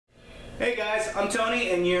Hey guys, I'm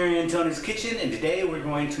Tony and you're in Tony's Kitchen, and today we're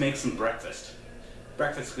going to make some breakfast.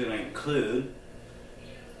 Breakfast is going to include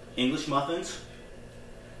English muffins,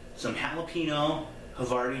 some jalapeno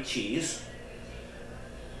havarti cheese,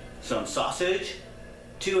 some sausage,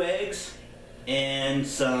 2 eggs, and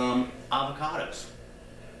some avocados.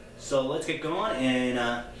 So let's get going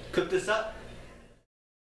and cook this up.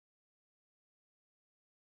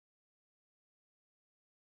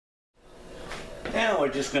 Now we're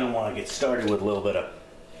just going to want to get started with a little bit of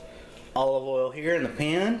olive oil here in the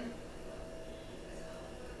pan.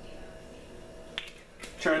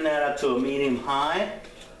 Turn that up to a medium high.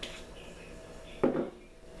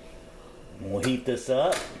 We'll heat this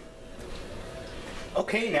up.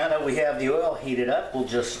 Okay, now that we have the oil heated up, we'll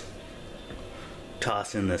just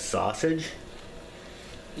toss in this sausage.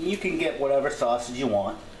 You can get whatever sausage you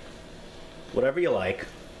want, whatever you like.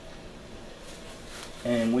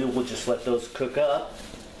 And we will just let those cook up.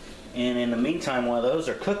 And in the meantime, while those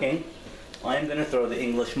are cooking, I'm going to throw the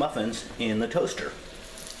English muffins in the toaster.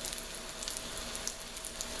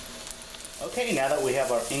 Okay, now that we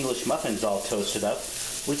have our English muffins all toasted up,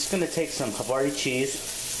 we're just going to take some havarti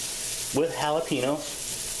cheese with jalapeno,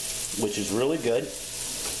 which is really good.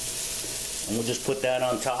 And we'll just put that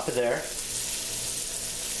on top of there.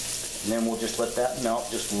 And then we'll just let that melt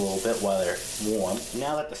just a little bit while they're warm.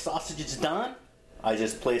 Now that the sausage is done, I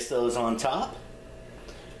just place those on top,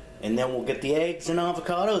 and then we'll get the eggs and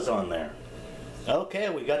avocados on there. Okay,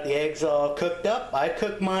 we got the eggs all cooked up. I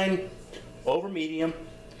cooked mine over medium.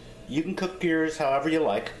 You can cook yours however you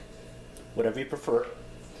like, whatever you prefer.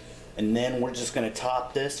 And then we're just going to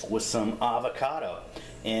top this with some avocado.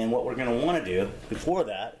 And what we're going to want to do before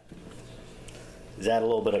that is add a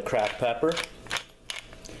little bit of cracked pepper.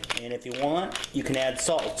 And if you want, you can add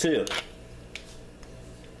salt too.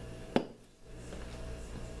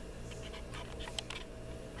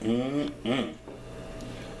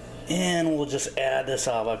 And we'll just add this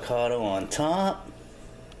avocado on top.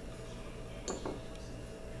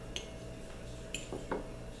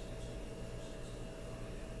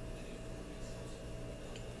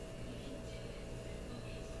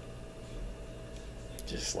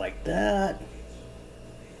 Just like that.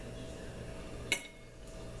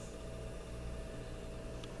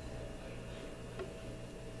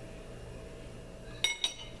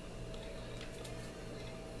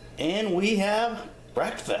 And we have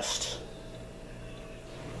breakfast.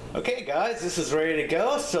 Okay guys, this is ready to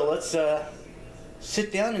go, so let's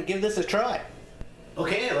sit down and give this a try.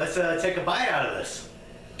 Okay, let's take a bite out of this.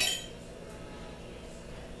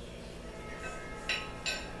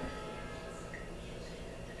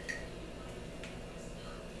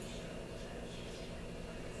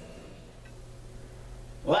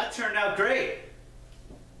 Well, that turned out great.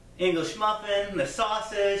 English muffin, the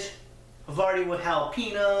sausage, havarti with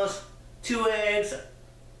jalapenos, 2 eggs,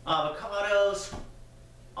 avocados,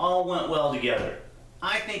 all went well together.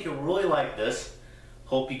 I think you'll really like this.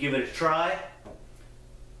 Hope you give it a try.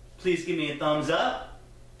 Please give me a thumbs up.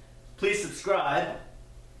 Please subscribe.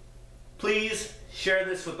 Please share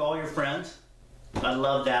this with all your friends. I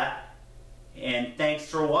love that. And thanks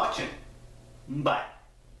for watching. Bye.